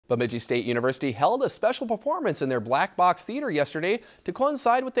Bemidji State University held a special performance in their Black Box Theater yesterday to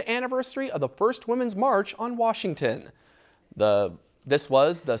coincide with the anniversary of the first Women's March on Washington. This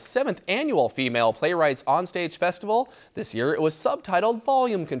was the 7th annual Female Playwrights Onstage Festival. This year it was subtitled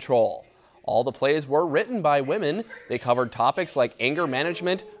Volume Control. All the plays were written by women. They covered topics like anger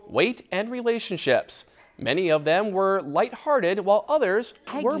management, weight, and relationships. Many of them were lighthearted, while others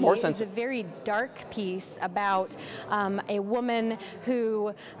were more sensitive. It's a very dark piece about a woman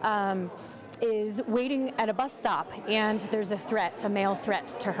who is waiting at a bus stop, and there's a male threat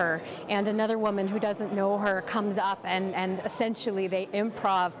to her, and another woman who doesn't know her comes up, and essentially they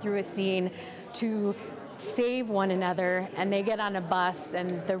improv through a scene to save one another, and they get on a bus,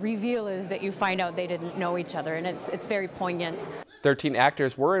 and the reveal is that you find out they didn't know each other, and it's very poignant. 13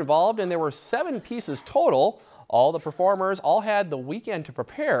 actors were involved, and there were 7 pieces total. All the performers had the weekend to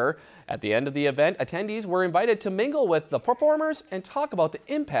prepare. At the end of the event, attendees were invited to mingle with the performers and talk about the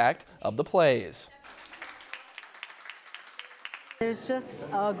impact of the plays. There's just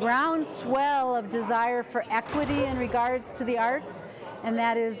a groundswell of desire for equity in regards to the arts, and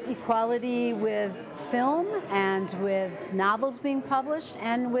that is equality with film and with novels being published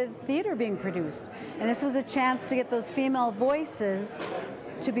and with theater being produced. And this was a chance to get those female voices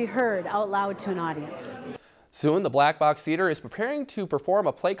to be heard out loud to an audience. Soon, the Black Box Theater is preparing to perform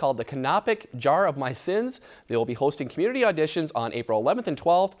a play called The Canopic Jar of My Sins. They will be hosting community auditions on April 11th and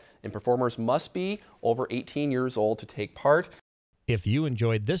 12th, and performers must be over 18 years old to take part. If you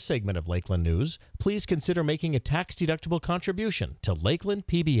enjoyed this segment of Lakeland News, please consider making a tax-deductible contribution to Lakeland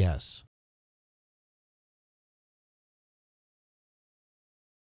PBS.